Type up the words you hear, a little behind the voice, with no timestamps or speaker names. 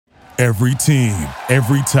Every team,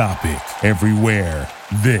 every topic, everywhere.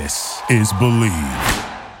 This is Believe.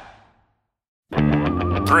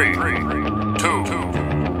 3, 2,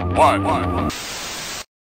 1.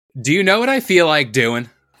 Do you know what I feel like doing?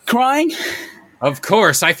 Crying? Of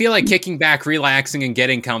course, I feel like kicking back, relaxing, and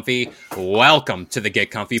getting comfy. Welcome to the Get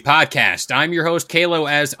Comfy podcast. I'm your host, Kalo,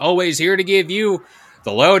 as always, here to give you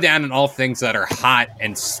the lowdown on all things that are hot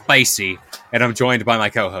and spicy. And I'm joined by my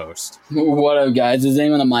co-host. What up, guys? It's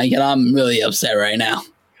Aim on the mic, and I'm really upset right now.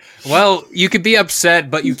 Well, you could be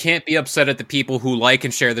upset, but you can't be upset at the people who like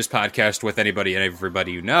and share this podcast with anybody and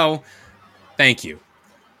everybody you know. Thank you.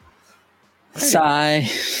 Sigh.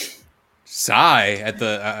 Sigh at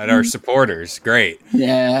our supporters. Great.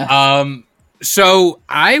 Yeah. So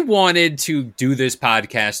I wanted to do this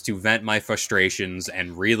podcast to vent my frustrations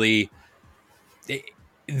and really,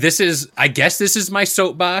 I guess this is my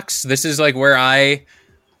soapbox. This is like where I'll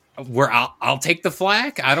take the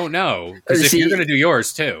flack. I don't know. Because if you're going to do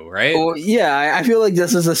yours too, right? Well, yeah, I feel like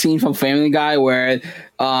this is a scene from Family Guy where,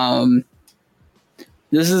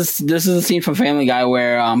 this is a scene from Family Guy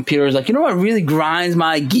where Peter was like, you know what really grinds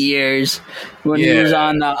my gears when he was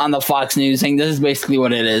on the Fox News thing. This is basically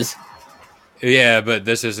what it is. Yeah, but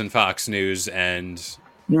this isn't Fox News, and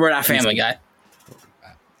we're not Family Guy.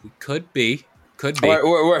 We could be.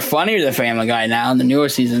 We're funnier than Family Guy now in the newer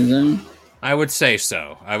seasons. I would say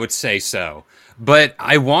so. But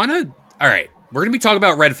I want to... All right, we're going to be talking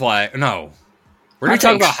about red flag. No. We're going to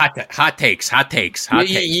talk about hot takes.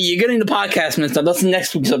 You're getting the podcast mixed up. That's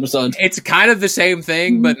next week's episode. It's kind of the same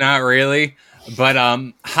thing, but not really. But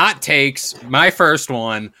hot takes, my first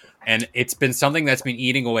one, and it's been something that's been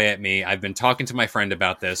eating away at me. I've been talking to my friend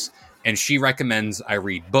about this, and she recommends I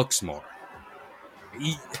read books more.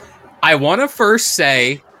 I want to first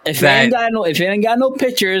say if you ain't got no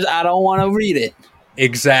pictures, I don't want to read it.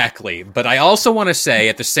 Exactly. But I also want to say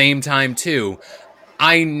at the same time, too,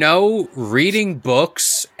 I know reading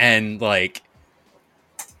books and, like,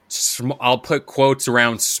 I'll put quotes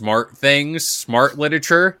around smart things, smart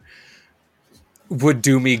literature, would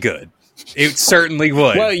do me good. It certainly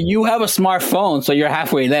would. Well, you have a smartphone, so you're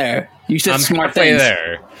halfway there. You said smart things.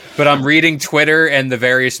 There. But I'm reading Twitter and the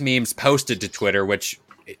various memes posted to Twitter, which...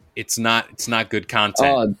 It's not good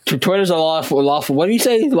content. Twitter's a lawful. What do you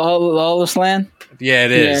say? Lawless land? Yeah,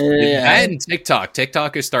 it is. Yeah. And TikTok.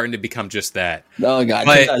 TikTok is starting to become just that. Oh, God.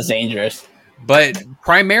 TikTok's dangerous. But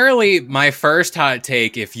primarily, my first hot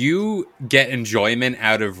take, if you get enjoyment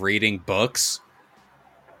out of reading books,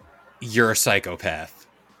 you're a psychopath.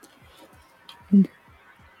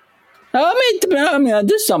 I mean,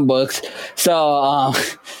 there's some books. So,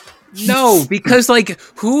 No, because, like,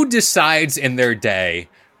 who decides in their day...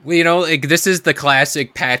 You know, like, this is the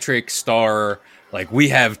classic Patrick Star, like, we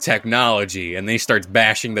have technology, and then he starts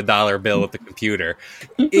bashing the dollar bill at the computer.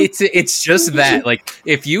 It's just that. Like,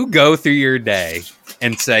 if you go through your day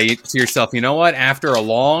and say to yourself, you know what, after a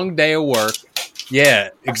long day of work, yeah,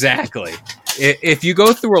 exactly. If you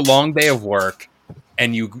go through a long day of work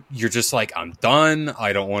and you're just like, I'm done,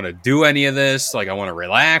 I don't want to do any of this, like, I want to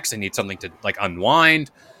relax, I need something to, like, unwind,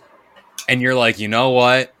 and you're like, you know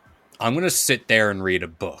what? I'm going to sit there and read a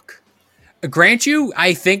book. Grant you,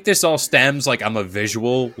 I think this all stems, like, I'm a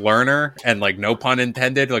visual learner, and, like, no pun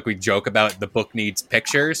intended, like, we joke about the book needs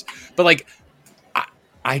pictures, but, like,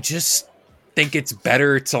 I just think it's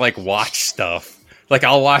better to, like, watch stuff. Like,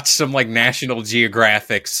 I'll watch some, like, National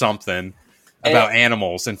Geographic something about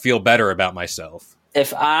animals and feel better about myself.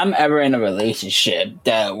 If I'm ever in a relationship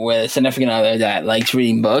with a significant other that likes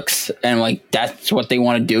reading books, and, like, that's what they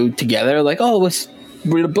want to do together, like, oh, let's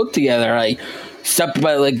read a book together, like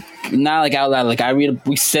but like not like out loud. Like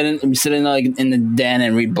we sit in like in the den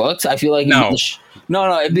and read books. I feel like no,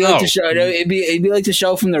 it'd be like the show. It'd be like the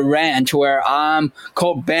show from The Ranch where I'm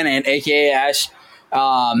Colt Bennett, aka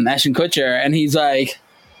Ashton Kutcher, and he's like,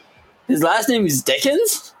 his last name is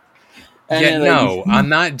Dickens. And yeah, no, I'm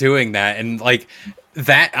not doing that. And like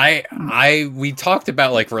that, we talked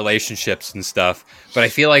about like relationships and stuff, but I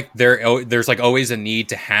feel like there's like always a need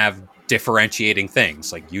to have differentiating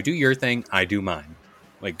things. Like, you do your thing, I do mine.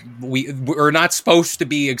 Like, we're not supposed to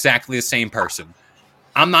be exactly the same person.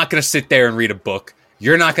 I'm not going to sit there and read a book.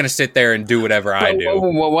 You're not going to sit there and do whatever I do.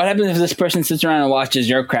 What happens if this person sits around and watches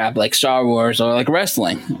your crap, like Star Wars or like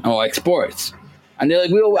wrestling or like sports? And they're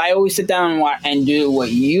like, I always sit down and do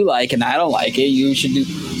what you like, and I don't like it. You should do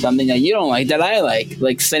something that you don't like that I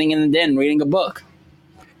like sitting in the den reading a book.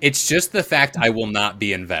 It's just the fact I will not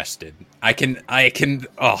be invested. I can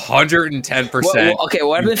 110%. Well, okay,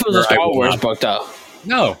 what if it was a Star Wars book, though?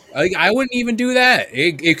 No, I wouldn't even do that.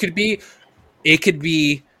 It could be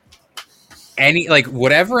any like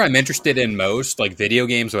whatever I'm interested in most, like video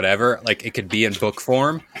games, whatever, like it could be in book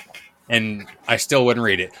form, and I still wouldn't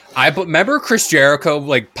read it. Remember Chris Jericho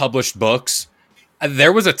like published books.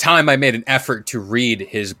 There was a time I made an effort to read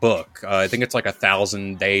his book. I think it's like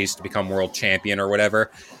 1,000 Days to Become World Champion or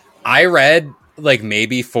whatever. I read like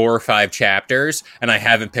maybe 4 or 5 chapters, and I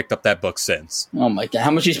haven't picked up that book since. Oh my god!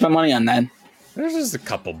 How much you spend money on that? It was just a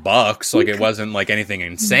couple bucks. Like it wasn't like anything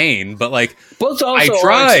insane, but like Books also I are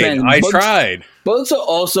tried. expensive. I tried. Books are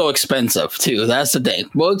also expensive too. That's the thing.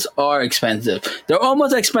 Books are expensive. They're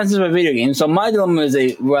almost expensive as video games. So my dilemma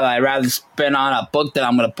is whether I'd rather spend on a book that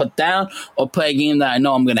I'm going to put down or play a game that I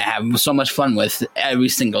know I'm going to have so much fun with every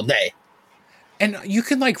single day. And you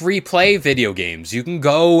can like replay video games. You can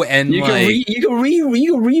go and You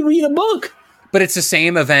can reread a book. but it's the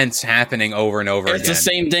same events happening over and over It's again. the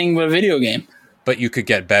same thing with a video game. But you could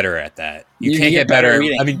get better at that. You can can't get better.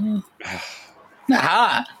 reading. I mean,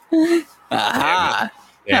 Aha. Aha.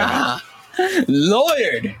 damn it. Aha.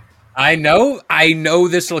 Lawyered. I know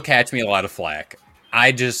this will catch me a lot of flack.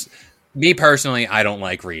 Me personally, I don't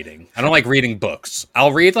like reading. I don't like reading books.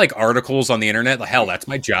 I'll read like articles on the internet. Like, hell, that's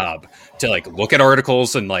my job to like look at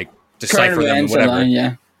articles and like decipher them and whatever.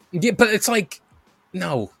 Yeah. Yeah, but it's like,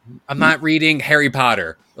 no, I'm not reading Harry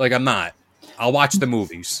Potter. Like, I'm not. I'll watch the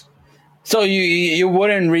movies. So you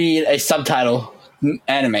wouldn't read a subtitle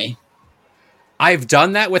anime? I've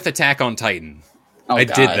done that with Attack on Titan. Oh, I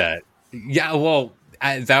God. did that. Yeah, well,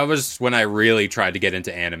 that was when I really tried to get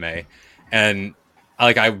into anime. And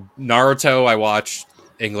Naruto, I watched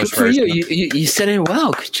English Good for version. you said it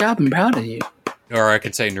well. Good job. I'm proud of you. Or I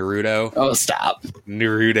could say Naruto. Oh, stop.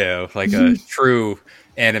 Naruto, like a true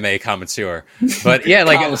anime connoisseur. But yeah,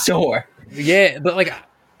 like, Sure. yeah, but like,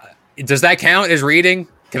 does that count as reading?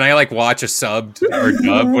 Can I like watch a subbed or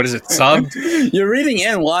dubbed? What is it? Subbed? You're reading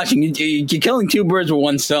and watching. You're killing 2 birds with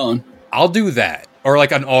 1 stone. I'll do that. Or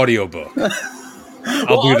like an audiobook.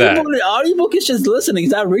 I'll do that. The audiobook is just listening.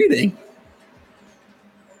 It's not reading.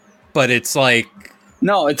 But it's like,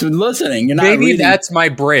 No, it's listening. You're not maybe reading. that's my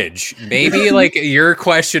bridge. Maybe like your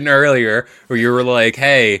question earlier where you were like,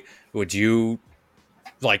 hey, would you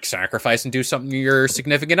like sacrifice and do something your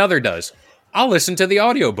significant other does? I'll listen to the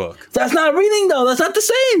audiobook. That's not reading, though. That's not the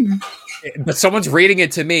same. But someone's reading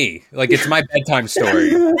it to me. Like it's my bedtime story.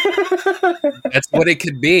 That's what it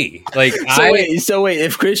could be. Like So wait.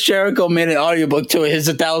 If Chris Jericho made an audiobook to his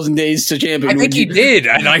 1,000 Days to Champion, I think he did,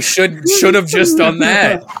 and I should have just done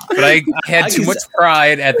that. But I had too much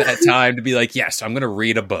pride at that time to be like, yes, I'm going to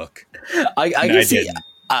read a book. I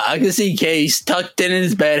can see Case tucked in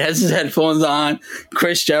his bed, has his headphones on.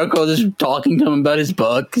 Chris Jericho just talking to him about his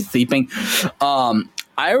book, sleeping.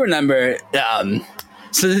 I remember.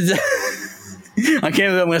 So I can't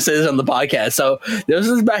believe I'm going to say this on the podcast. So this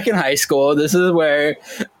is back in high school. This is where,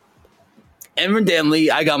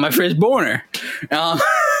 evidently, I got my first boner.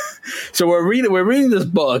 So we're reading this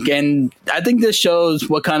book, and I think this shows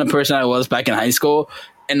what kind of person I was back in high school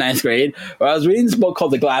in 9th grade. Where I was reading this book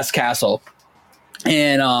called The Glass Castle.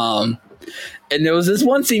 And there was this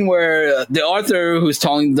one scene where the author who's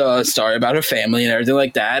telling the story about her family and everything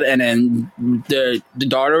like that, and then the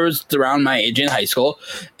daughter was around my age in high school,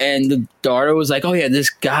 and the daughter was like, oh yeah, this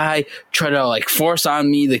guy tried to like force on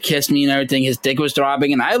me to kiss me and everything. His dick was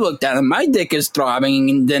throbbing, and I looked at him, my dick is throbbing,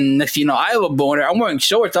 and then next thing you know, I have a boner. I'm wearing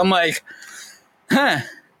shorts. I'm like, huh.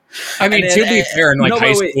 I mean, to be fair, in like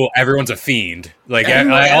high school, everyone's a fiend. Like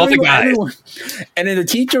all the guys. And then the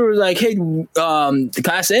teacher was like, "Hey, the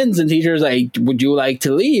class ends," and the teacher was like, "Would you like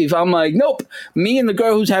to leave?" I'm like, "Nope. Me and the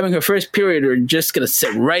girl who's having her first period are just gonna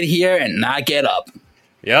sit right here and not get up."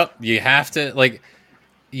 Yep, you have to like.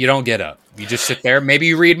 You don't get up. You just sit there. Maybe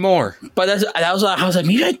you read more. But I was like,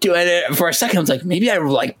 maybe I do it. For a second, I was like, maybe I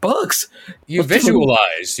like books. You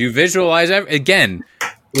visualize. Again.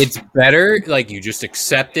 It's better, like, you just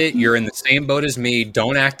accept it. You're in the same boat as me.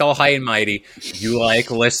 Don't act all high and mighty. You like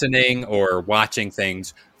listening or watching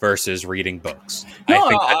things versus reading books. No,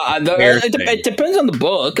 I think that's it depends on the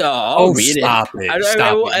book. I'll read stop it.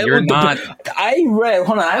 Stop it. You're not... I read...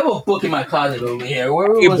 Hold on, I have a book in my closet over here. Where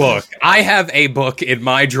a was book. This? I have a book in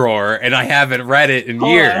my drawer, and I haven't read it in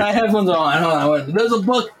years. I have one on. Hold on. There's a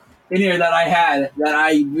book in here that I had that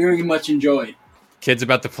I very much enjoyed. Kid's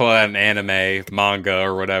about to pull out an anime, manga,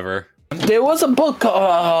 or whatever. There was a book.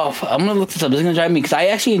 I'm going to look this up. This is going to drive me because I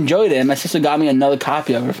actually enjoyed it. And my sister got me another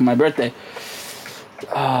copy of it for my birthday.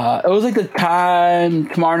 It was like The Time,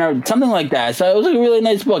 Tomorrow Night, something like that. So it was like a really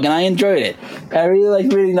nice book, and I enjoyed it. I really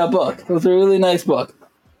liked reading that book. It was a really nice book.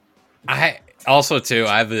 I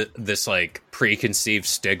have this like preconceived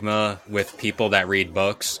stigma with people that read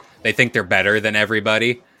books. They think they're better than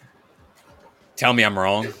everybody. Tell me I'm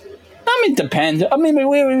wrong. I mean, it depends. I mean,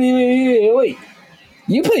 wait.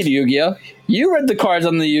 You played Yu-Gi-Oh! You read the cards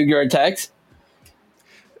on the Yu-Gi-Oh! Text.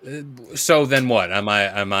 So then what? Am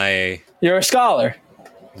I You're a scholar.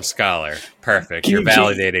 a scholar? Perfect. You're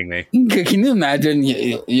validating me. Can you imagine?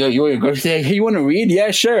 You go say, "Hey, you want to read?"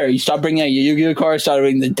 Yeah, sure. You start bringing out your Yu-Gi-Oh! Cards, start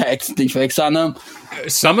reading the text defects on them.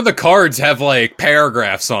 Some of the cards have like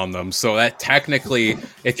paragraphs on them, so that technically,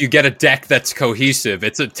 if you get a deck that's cohesive,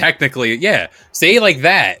 it's technically say like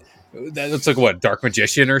that. That's like what, Dark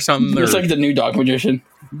Magician or something? It's like the new Dark Magician.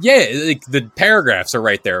 Yeah, like the paragraphs are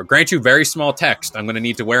right there. Grant you very small text. I'm going to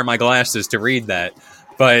need to wear my glasses to read that,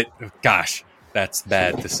 but gosh, that's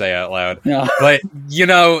bad to say out loud. Yeah. But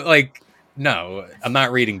no, I'm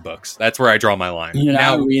not reading books. That's where I draw my line. You're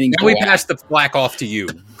not reading. Now we pass the flack off to you.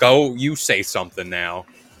 Go, you say something now.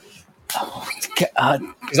 Oh, God.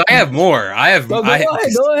 Because I have more. Go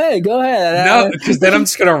ahead. No, because then I'm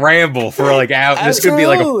just gonna ramble for like out. This could be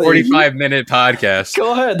like a 45-minute podcast.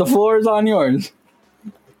 Go ahead. The floor is on yours.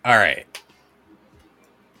 All right.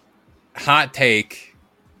 Hot take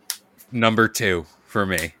number 2 for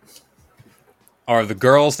me are the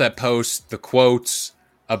girls that post the quotes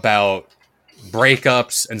about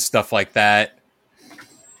breakups and stuff like that.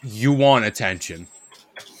 You want attention.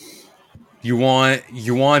 You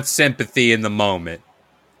want sympathy in the moment.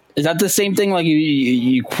 Is that the same thing? Like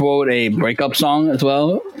you quote a breakup song as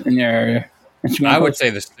well in your Instagram? I would say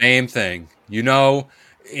the same thing.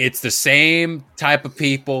 It's the same type of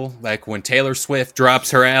people. Like when Taylor Swift drops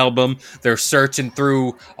her album, they're searching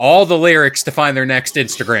through all the lyrics to find their next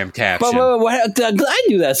Instagram caption. But I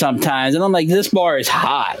do that sometimes, and I'm like, this bar is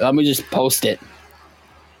hot. Let me just post it.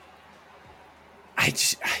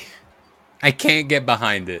 I can't get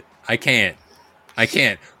behind it. I can't.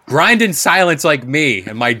 Grind in silence like me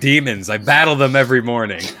and my demons. I battle them every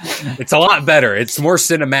morning. It's a lot better. It's more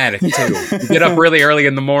cinematic, too. You get up really early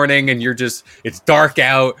in the morning and it's dark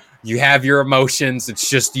out. You have your emotions. It's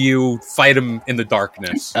just you fight them in the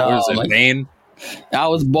darkness. What is it, Bane? I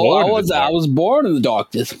was born in the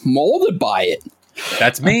darkness, molded by it.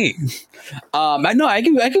 That's me. I know I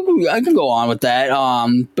can go on with that.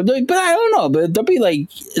 But I don't know. But they'll be like,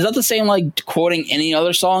 is that the same like quoting any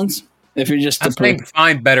other songs? If you're just I'm saying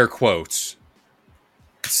find better quotes.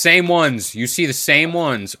 Same ones. You see the same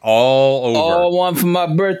ones all over. All one for my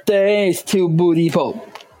birthday is 2 booty pole.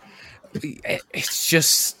 It's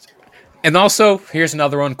just, and also here's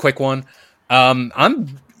another one, quick one.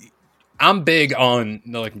 I'm big on,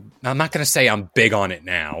 like, I'm not gonna say I'm big on it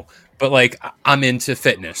now, but like I'm into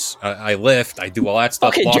fitness. I lift. I do all that stuff.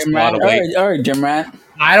 Okay, lost gym a lot rat. of weight. All right, gym rat.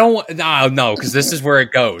 I don't. No, because this is where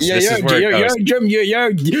it goes. Yeah, this is where it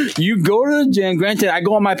goes. You go to the gym. Granted, I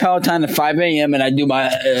go on my Peloton at 5 a.m. and I do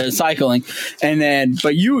my cycling,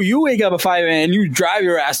 but you wake up at 5 a.m. and you drive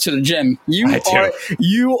your ass to the gym.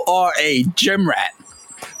 You are a gym rat.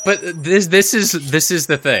 But this is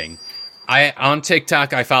the thing. On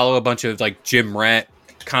TikTok I follow a bunch of like gym rat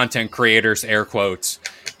content creators, air quotes.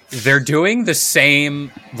 They're doing the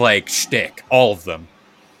same like shtick, all of them.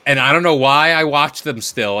 And I don't know why I watch them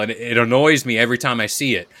still, and it annoys me every time I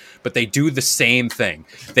see it. But they do the same thing.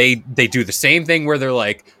 They do the same thing where they're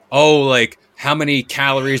like, oh, like, how many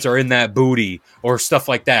calories are in that booty? Or stuff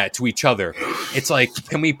like that to each other. It's like,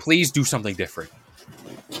 can we please do something different?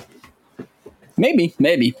 Maybe.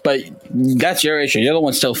 But that's your issue. You're the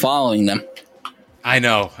one still following them. I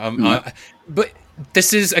know. But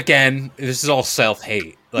this is all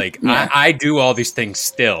self-hate. Like, yeah. I do all these things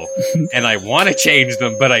still, and I want to change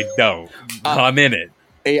them, but I don't. I'm in it.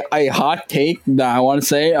 A hot take that I want to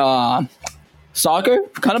say, soccer,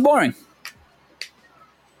 kind of boring.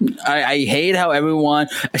 I hate how everyone,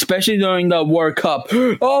 especially during the World Cup,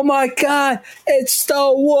 oh my God, it's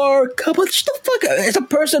the World Cup. What the fuck? It's a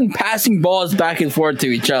person passing balls back and forth to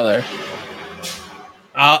each other.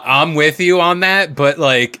 I'm with you on that, but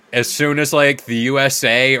like, as soon as like the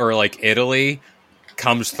USA or like Italy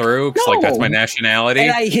comes through, because like that's my nationality,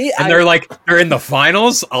 and they're in the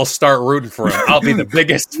finals, I'll start rooting for them. I'll be the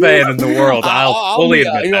biggest fan in the world. I'll fully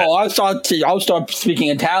admit that. I'll start speaking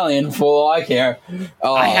Italian for all I care.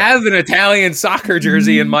 I have an Italian soccer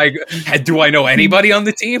jersey in my. Do I know anybody on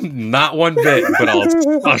the team? Not one bit, but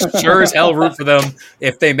I'll sure as hell root for them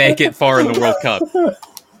if they make it far in the World Cup.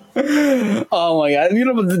 Oh my God! You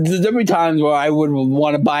know, there'll be times where I would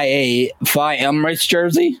want to buy a Fly Emirates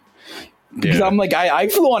jersey. Because I'm like, I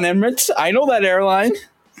flew on Emirates. I know that airline.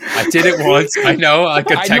 I did it once. I know. I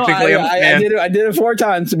could technically. I did it 4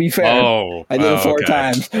 times. To be fair, I did it 4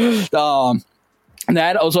 times.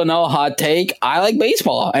 That also no hot take. I like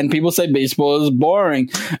baseball, and people say baseball is boring,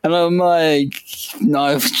 and I'm like,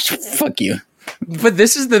 no, fuck you. But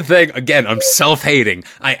this is the thing. Again, I'm self-hating.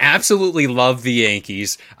 I absolutely love the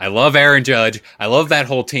Yankees. I love Aaron Judge. I love that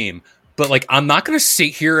whole team. But like, I'm not going to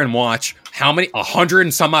sit here and watch 100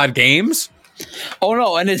 and some odd games. Oh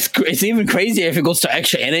no, and it's even crazier if it goes to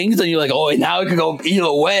extra innings, and you're like, oh, now it could go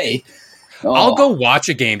either way. Oh. I'll go watch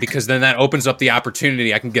a game because then that opens up the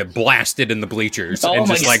opportunity. I can get blasted in the bleachers. Oh and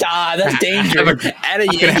my just, like, god, that's dangerous. I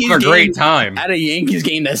can have a great time. At a Yankees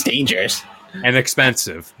game, that's dangerous. And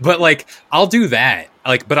expensive. But like, I'll do that.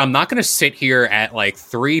 Like, but I'm not going to sit here at like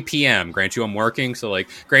 3 p.m. Grant you, I'm working. So like,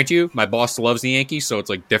 grant you, my boss loves the Yankees. So it's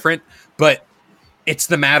like different. But it's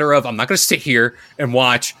the matter of, I'm not going to sit here and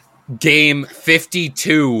watch game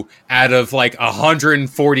 52 out of like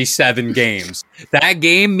 147 games. That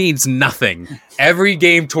game means nothing. Every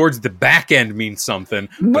game towards the back end means something,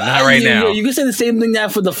 but not right now. You can say the same thing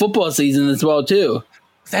that for the football season as well too.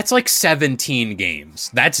 That's like 17 games.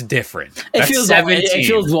 That's different. It feels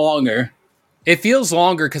longer. It feels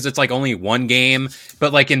longer because it's like only one game,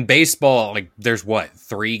 but like in baseball, like there's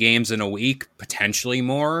 3 games in a week, potentially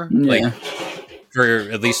more. Yeah. Like for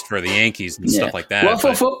at least for the Yankees and stuff like that. Well,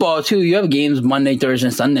 for football too, you have games Monday, Thursday,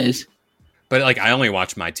 and Sundays. But like, I only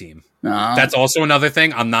watch my team. That's also another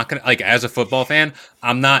thing. I'm not gonna, like, as a football fan,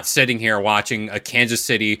 I'm not sitting here watching a Kansas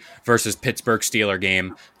City versus Pittsburgh Steeler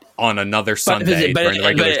game on another Sunday during the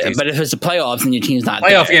regular season. But if it's the playoffs and your team's not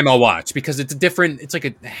playoff there. game, I'll watch because it's a different. It's like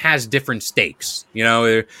it has different stakes. You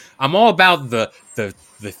know, I'm all about the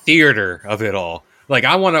theater of it all. Like,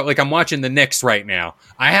 I want to, like, I'm watching the Knicks right now.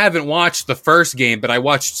 I haven't watched the first game, but I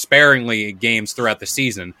watched sparingly games throughout the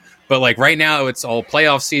season. But like right now, it's all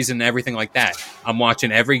playoff season and everything like that. I'm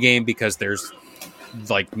watching every game because there's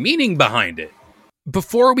like meaning behind it.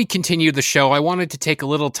 Before we continue the show, I wanted to take a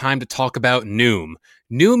little time to talk about Noom.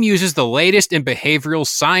 Noom uses the latest in behavioral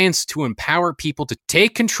science to empower people to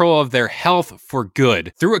take control of their health for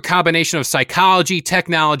good through a combination of psychology,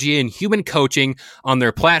 technology, and human coaching on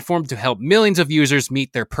their platform to help millions of users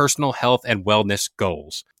meet their personal health and wellness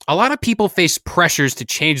goals. A lot of people face pressures to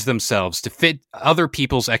change themselves to fit other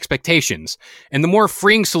people's expectations, and the more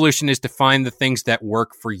freeing solution is to find the things that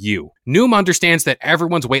work for you. Noom understands that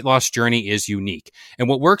everyone's weight loss journey is unique, and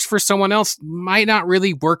what works for someone else might not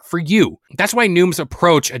really work for you. That's why Noom's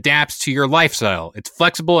approach adapts to your lifestyle. It's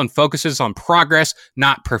flexible and focuses on progress,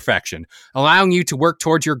 not perfection, allowing you to work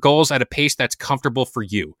towards your goals at a pace that's comfortable for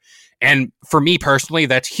you. And for me personally,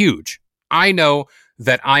 that's huge. I know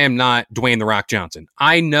that I am not Dwayne The Rock Johnson.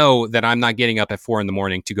 I know that I'm not getting up at 4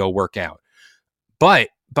 a.m. to go work out. But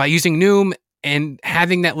by using Noom and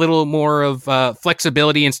having that little more of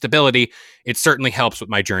flexibility and stability, it certainly helps with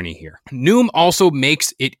my journey here. Noom also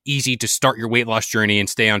makes it easy to start your weight loss journey and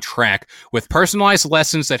stay on track with personalized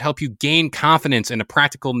lessons that help you gain confidence and a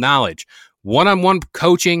practical knowledge, one-on-one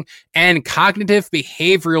coaching, and cognitive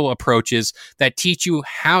behavioral approaches that teach you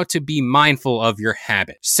how to be mindful of your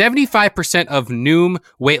habits. 75% of Noom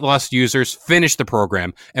weight loss users finished the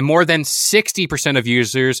program, and more than 60% of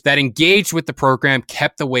users that engaged with the program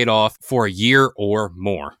kept the weight off for a year or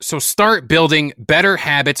more. So start building better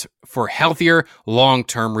habits for healthier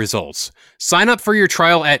long-term results. Sign up for your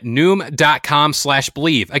trial at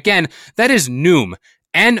Noom.com/believe. Again, that is Noom,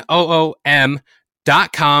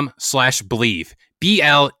 Noom.com/believe.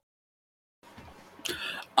 BL.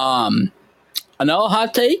 Another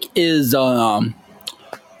hot take is that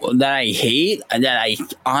I hate, that I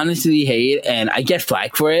honestly hate, and I get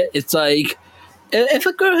flack for it. It's like if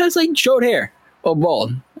a girl has like short hair or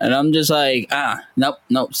bald, and I'm just like, nope,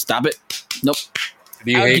 stop it, nope.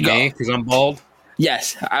 Do you hate me because I'm bald?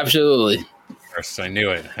 Yes, absolutely. Yes, I knew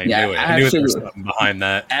it. I knew there was something behind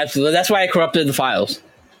that. Absolutely. That's why I corrupted the files.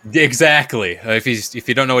 Exactly. If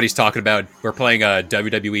you don't know what he's talking about, we're playing a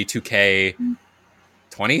WWE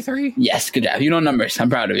 2K23. Yes, good job. You know numbers. I'm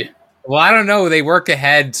proud of you. Well, I don't know. They work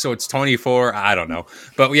ahead, so it's 24. I don't know,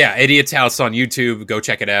 but yeah, Idiot's House on YouTube. Go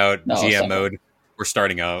check it out. GM mode. We're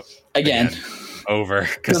starting out again. Over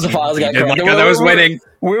because the files got corrupted. I was winning.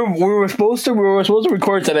 We were supposed to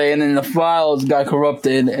record today, and then the files got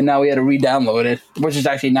corrupted, and now we had to re-download it, which is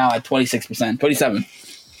actually now at 26%, 27.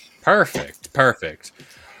 Perfect.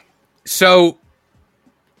 So,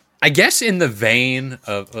 I guess in the vein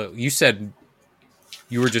of you said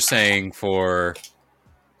you were just saying for.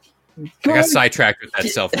 I got sidetracked with that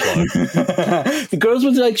self-plug. The girls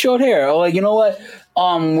with like short hair, or like, you know what?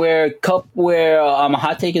 Where a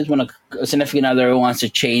hot take is when a significant other wants to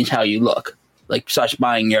change how you look, like starts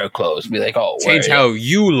buying your clothes, be like, change how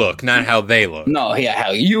you look, not how they look. No, yeah,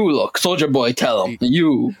 how you look. Soldier Boy, tell them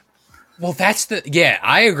you. Well,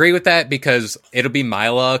 I agree with that because it'll be my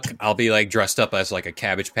luck. I'll be like dressed up as like a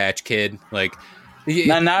Cabbage Patch Kid, like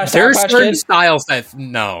not there's certain styles that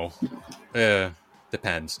no.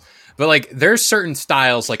 Depends. But like, there's certain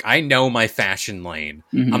styles, like I know my fashion lane.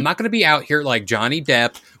 Mhm. I'm not going to be out here like Johnny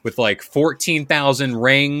Depp with like 14,000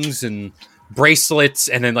 rings and bracelets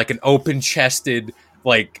and then like an open chested,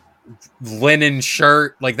 like linen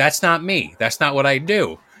shirt. Like, that's not me. That's not what I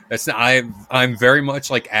do. That's not, I'm very much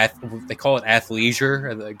like, they call it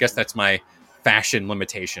athleisure. I guess that's my fashion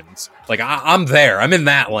limitations. Like, I'm there. I'm in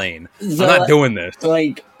that lane. So, I'm not doing this.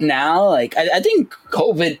 Like now, like I think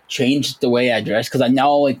COVID changed the way I dress because I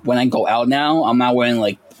know like when I go out now, I'm not wearing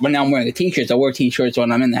like when I'm wearing a t-shirt. I wear t-shirts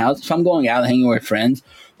when I'm in the house. If I'm going out and hanging with friends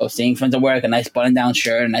or seeing friends, I wear like a nice button-down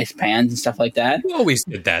shirt and nice pants and stuff like that. You always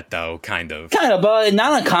did that though, kind of. Kind of, but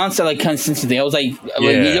not a constant like consistency. I was like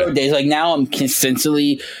these other days. Like now, I'm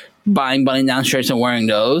consistently buying button-down shirts and wearing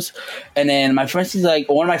those. And then my friends is like,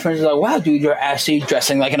 one of my friends is like, "Wow, dude, you're actually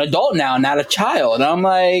dressing like an adult now, not a child." And I'm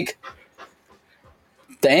like,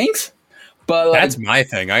 thanks. But like, that's my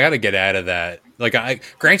thing. I got to get out of that. Like, I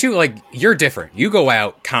grant you, like, you're different. You go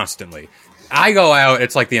out constantly. I go out.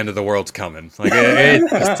 It's like the end of the world's coming. Like,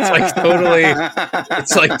 it's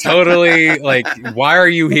like totally. Like, why are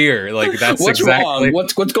you here? Like, that's what's exactly wrong?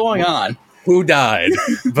 What's going on? Who died?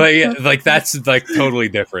 But yeah, like that's like totally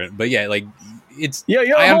different. But yeah, like it's. You're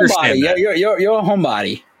a I homebody. understand that. You're a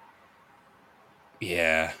homebody.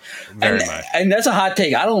 Yeah, very much. And that's a hot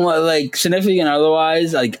take. I don't like significant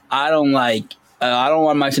otherwise. Like I don't like. I don't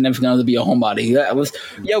want my significant other to be a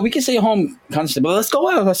homebody. We can stay home constantly, but let's go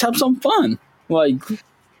out. Let's have some fun. Like,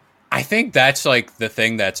 I think that's like the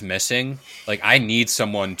thing that's missing. Like, I need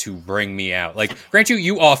someone to bring me out. Like, grant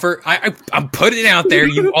you offer. I'm putting it out there.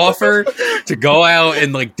 You offer to go out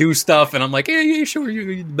and like do stuff, and I'm like, yeah, sure,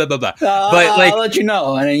 you blah blah blah. But like, I'll let you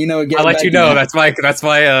know, and then I'll let you know. That's my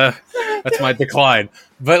decline.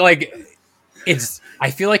 But like, I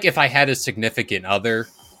feel like if I had a significant other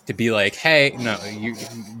to be like, hey, no,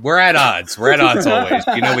 we're at odds. We're at odds always.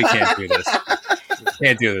 You know, we can't do this. We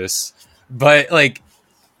can't do this. But like,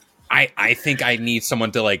 I think I need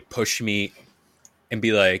someone to like push me and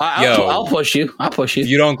be like, yo, I'll push you. if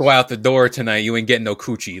you don't go out the door tonight, you ain't getting no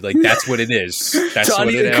coochie. Like, that's what it is. That's So I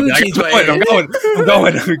what need it a is. coochie,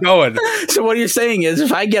 I'm going. So what you're saying is,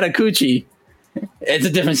 if I get a coochie, it's a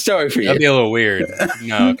different story for you. That'd be a little weird.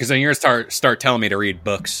 No, because then you're gonna start telling me to read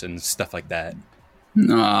books and stuff like that.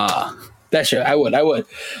 That's true. I would.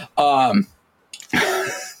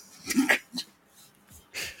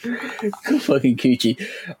 Fucking coochie.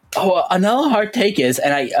 Oh, another hard take is,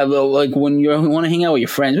 and I like when you want to hang out with your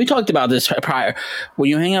friends. We talked about this prior. When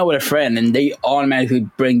you hang out with a friend and they automatically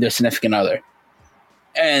bring their significant other,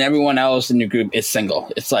 and everyone else in your group is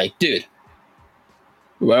single. It's like, dude,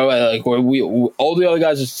 we all the other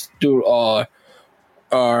guys are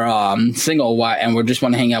single. Why? And we just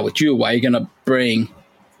want to hang out with you. Why are you gonna bring?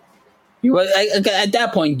 At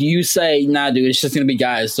that point, do you say, "Nah, dude, it's just gonna be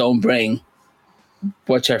guys. Don't bring."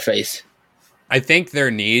 What's her face? I think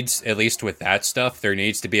there needs, at least with that stuff, there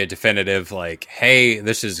needs to be a definitive like, hey,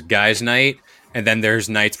 this is guys' night, and then there's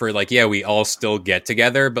nights where like, yeah, we all still get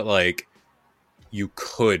together, but like, you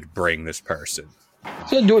could bring this person.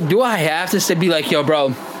 So do I have to say, be like, yo,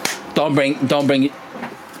 bro, don't bring I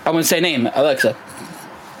wouldn't say name, Alexa,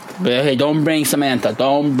 but hey, don't bring Samantha,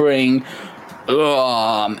 don't bring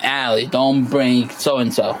Allie, don't bring so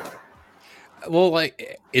and so. Well,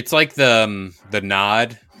 like, it's like the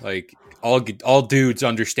nod, like all dudes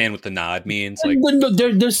understand what the nod means. Like,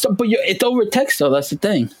 there's some, but it's over text, though. That's the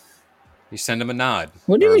thing. you send them a nod.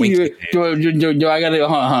 What do or a you mean? winky Do I gotta?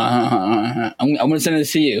 I'm gonna send it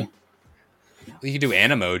to you. You can do an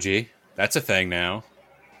emoji. That's a thing now.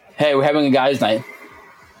 Hey, we're having a guys' night.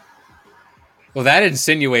 Well, that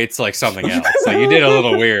insinuates like something else. So you did a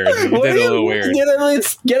little weird.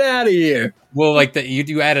 Get out of here. Well, like that,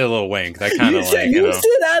 you added a little wink. That kind of like, you said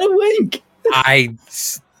out a wink.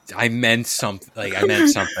 I meant something. Like, I meant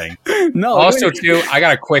something. No. Also, too, I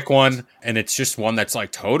got a quick one, and it's just one that's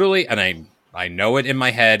like totally, and I know it in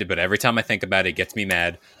my head, but every time I think about it, it gets me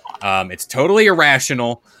mad. It's totally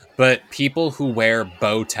irrational, but people who wear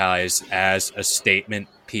bow ties as a statement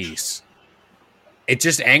piece, it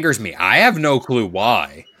just angers me. I have no clue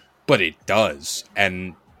why, but it does,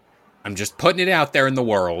 and I'm just putting it out there in the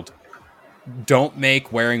world. Don't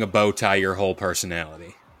make wearing a bow tie your whole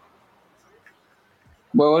personality.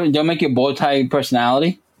 Well, don't make your bow tie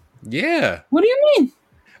personality? Yeah. What do you mean?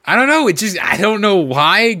 I don't know. I don't know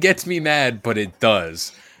why it gets me mad, but it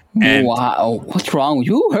does. And wow. What's wrong with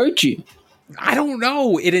you? Who hurt you? I don't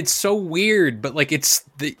know. It's so weird, but like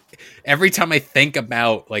every time I think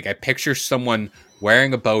about, like, I picture someone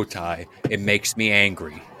wearing a bow tie, it makes me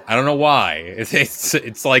angry. I don't know why.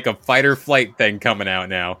 It's like a fight or flight thing coming out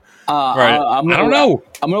now. I don't know.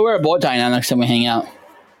 I'm gonna wear a bow tie now next time we hang out.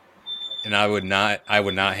 And I would not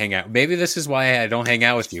hang out. Maybe this is why I don't hang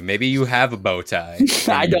out with you. Maybe you have a bow tie.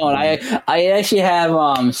 I don't. I actually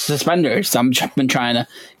have suspenders. I've been trying to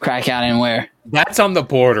crack out and wear. That's on the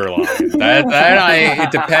borderline.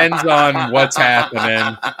 It depends on what's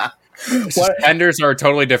happening. Suspenders are a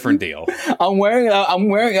totally different deal. I'm wearing.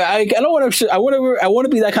 I don't want to. I want to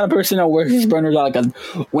be that kind of person that wears suspenders like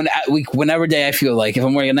whenever day I feel like. If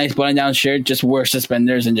I'm wearing a nice button-down shirt, just wear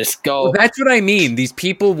suspenders and just go. Well, that's what I mean. These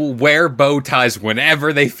people will wear bow ties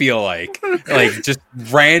whenever they feel like just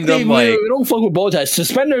random. We don't fuck with bow ties.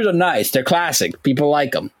 Suspenders are nice. They're classic. People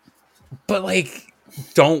like them. But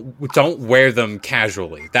don't wear them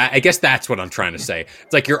casually. I guess that's what I'm trying to say.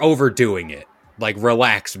 It's like you're overdoing it. Like,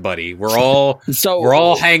 relax, buddy. We're all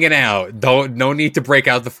hanging out. No need to break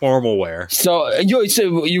out the formal wear. So would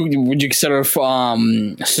you consider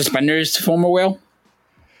suspenders formal wear?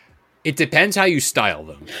 It depends how you style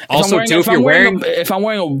them. If I'm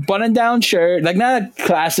wearing a button down shirt, like not a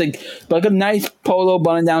classic, but like a nice polo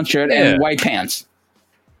button down shirt and white pants.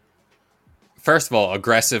 First of all,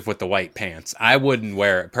 aggressive with the white pants. I wouldn't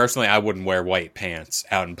wear white pants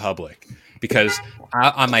out in public because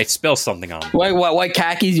I might spill something on them. White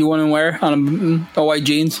khakis you wouldn't wear on a white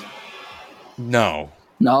jeans? No.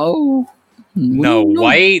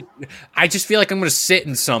 White. I just feel like I'm going to sit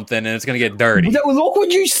in something and it's going to get dirty. Look where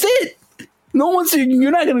you sit. No one's.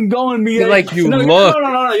 You're not going to go and be look.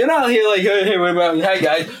 No. You're not here like, hey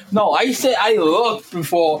guys. No, I looked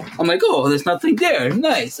before. I'm like, oh, there's nothing there.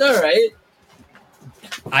 Nice. All right.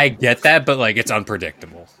 I get that, but it's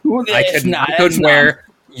unpredictable. Well, I couldn't wear.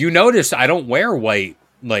 You notice I don't wear white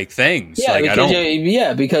things.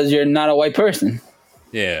 Yeah, because you're not a white person.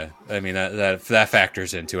 Yeah, I mean that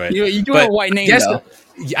factors into it. You do have a white name though.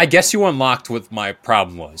 I guess you unlocked what my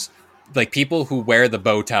problem was. Like people who wear the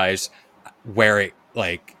bow ties wear it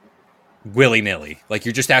willy nilly. Like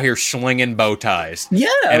you're just out here slinging bow ties. Yeah,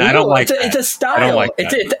 and I don't like it. It's a style. I don't like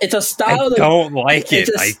it's a style. I don't like it.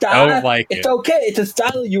 I don't like it. It's okay. It's a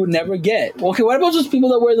style you would never get. Okay, what about those people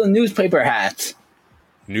that wear the newspaper hats?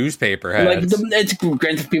 Newspaper hats. It's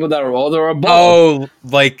granted people that are older or both. Oh,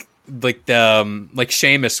 like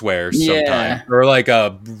Sheamus wears sometimes, or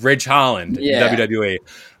Ridge Holland in WWE.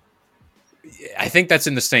 I think that's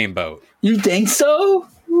in the same boat. You think so?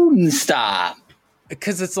 Stop.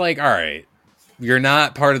 Because it's all right, you're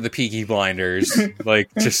not part of the Peaky Blinders.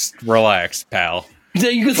 Just relax, pal. So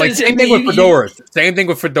you can say same thing with fedoras. Same thing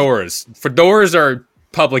with fedoras. Fedoras are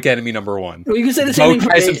public enemy number one. Well, you can say the same thing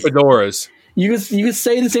for fedoras. You could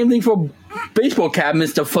say the same thing for baseball cap,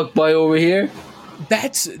 Mr. Fuckboy over here.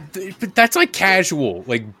 That's casual,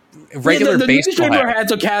 regular the baseball newspaper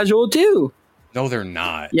hats are casual too. No, they're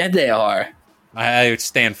not. Yeah, they are. I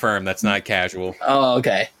stand firm. That's not casual. Oh,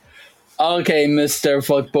 okay. Okay, Mr.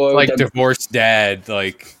 Fuckboy. Divorced dad.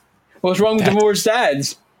 What's wrong with divorced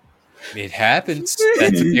dads? It happens.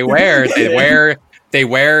 That's what they wear. They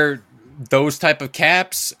wear those type of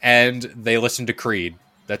caps, and they listen to Creed.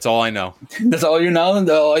 That's all I know. That's all you know?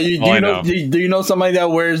 Do you know somebody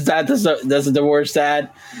that wears that that's a divorced dad?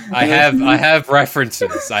 I have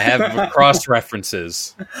references. I have cross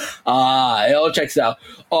references. It all checks out.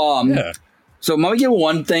 So I'm gonna give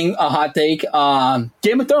one thing, a hot take.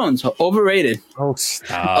 Game of Thrones, overrated. Oh,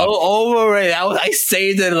 stop. Overrated. I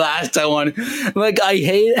saved it last time. I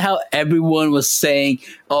hate how everyone was saying,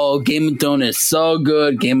 oh, Game of Thrones is so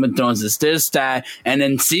good. Game of Thrones is this, that. And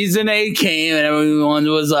then season 8 came and everyone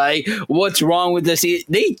was like, what's wrong with this?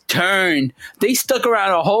 They turned. They stuck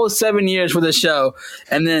around a whole 7 years for the show.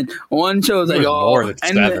 And then one show was like, oh. More than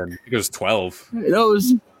 7. It was 12.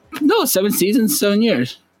 No, 7 seasons, 7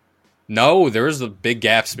 years. No, there was big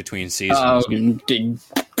gaps between seasons.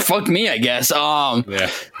 Fuck me, I guess. Yeah.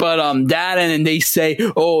 But that, and then they say,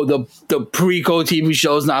 oh, the prequel TV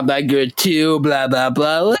show's not that good too. Blah blah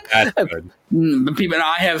blah. That's good.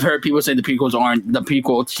 I have heard people say the prequel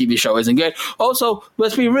TV show isn't good. Also,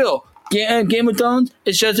 let's be real. Game of Thrones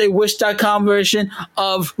is just a Wish.com version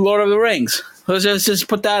of Lord of the Rings. Let's just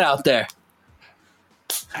put that out there.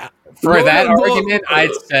 For that argument, I'd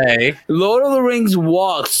say Lord of the Rings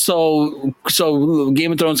walked so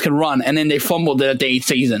Game of Thrones can run, and then they fumbled it at the 8th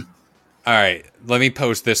season. All right, let me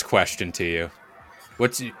pose this question to you: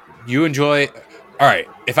 you enjoy? All right,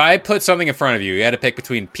 if I put something in front of you, you had to pick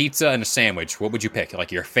between pizza and a sandwich. What would you pick?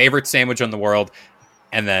 Your favorite sandwich in the world,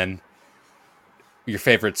 and then your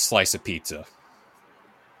favorite slice of pizza.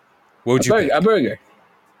 What would you pick? A burger.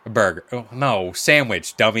 A burger. Oh, no,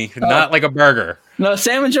 sandwich, dummy. Not like a burger. No,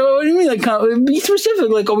 sandwich. What do you mean? Like, be specific.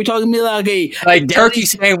 Like, are we talking about like turkey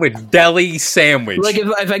sandwich, deli sandwich? Like,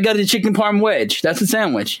 if I got a chicken parm wedge, that's a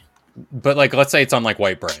sandwich. But like, let's say it's on like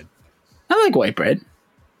white bread. I like white bread.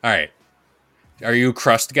 All right. Are you a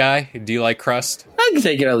crust guy? Do you like crust? I can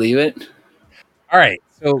take it or leave it. All right.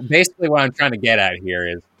 So basically, what I'm trying to get at here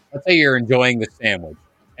is, let's say you're enjoying the sandwich,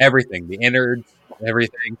 everything, the innards,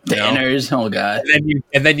 everything. The innards. Oh god.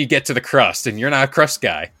 And then you get to the crust, and you're not a crust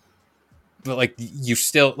guy. But like, you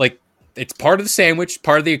still like, it's part of the sandwich,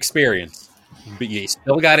 part of the experience. But you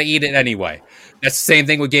still got to eat it anyway. That's the same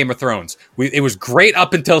thing with Game of Thrones. It was great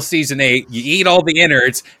up until season 8. You eat all the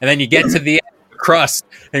innards, and then you get to the crust,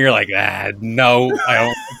 and you're like, no, I don't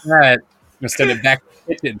like that. I'm gonna send it back to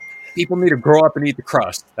the kitchen. People need to grow up and eat the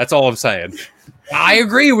crust. That's all I'm saying. I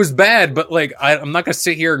agree it was bad, but like, I'm not gonna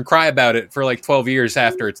sit here and cry about it for like 12 years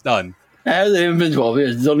after it's done. It hasn't even been 12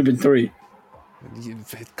 years. It's only been 3.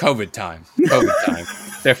 COVID time.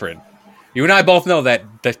 Different. You and I both know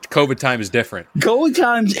that COVID time is different. COVID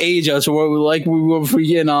times age us, where we were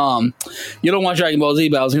freaking you don't watch Dragon Ball Z,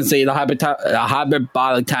 but I was gonna say the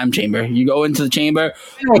hyperbolic time chamber. You go into the chamber.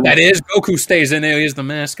 You know what that is? Goku stays in there. He has the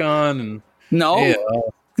mask on, and no,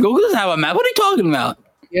 Goku doesn't have a mask. What are you talking about?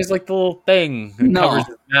 He has like the little thing that covers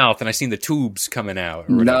his mouth, and I seen the tubes coming out.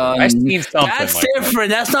 I've seen something. That's like different.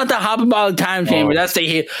 That. That's not the hyperbolic time chamber. That's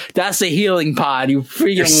the healing pod. You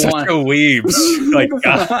freaking You're such a weebs. Like,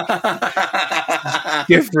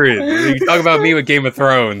 different. You talk about me with Game of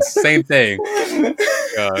Thrones. Same thing.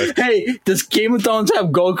 God. Hey, does Game of Thrones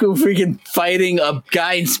have Goku freaking fighting a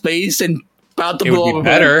guy in space and about to blow up? It would be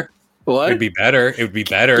better. What? It would be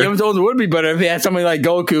better. Game of Thrones would be better if he had somebody like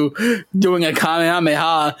Goku doing a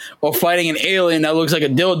Kamehameha or fighting an alien that looks like a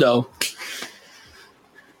dildo.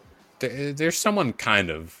 There's someone kind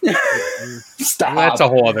of. Stop. That's a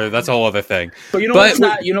whole other thing. But you know what's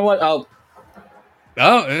not? You know what?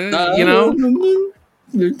 You know.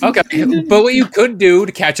 Okay, but what you could do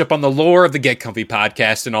to catch up on the lore of the Get Comfy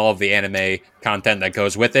podcast and all of the anime content that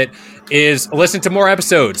goes with it is listen to more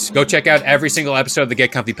episodes. Go check out every single episode of the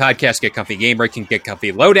Get Comfy podcast, Get Comfy Game Breaking, Get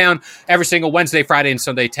Comfy Lowdown, every single Wednesday, Friday, and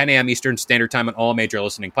Sunday, 10 a.m. Eastern Standard Time on all major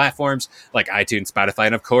listening platforms like iTunes, Spotify,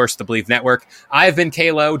 and of course, the Believe Network. I've been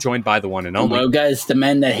Kalo, joined by the one and only. Hello, guys, the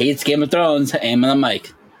man that hates Game of Thrones, aim on the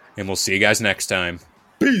mic. And we'll see you guys next time.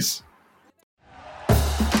 Peace.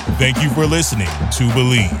 Thank you for listening to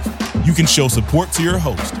Believe. You can show support to your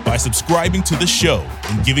host by subscribing to the show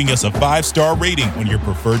and giving us a 5-star rating on your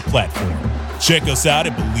preferred platform. Check us out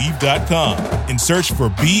at Believe.com and search for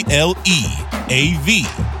BLEAV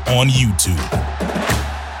on YouTube.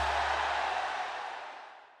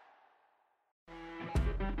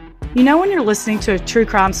 You know when you're listening to a true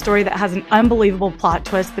crime story that has an unbelievable plot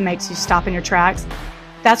twist that makes you stop in your tracks?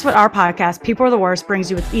 That's what our podcast, People Are the Worst,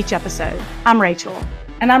 brings you with each episode. I'm Rachel.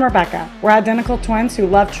 And I'm Rebecca. We're identical twins who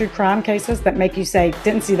love true crime cases that make you say,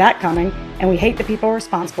 didn't see that coming, and we hate the people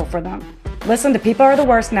responsible for them. Listen to People Are the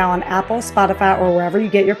Worst now on Apple, Spotify, or wherever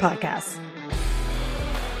you get your podcasts.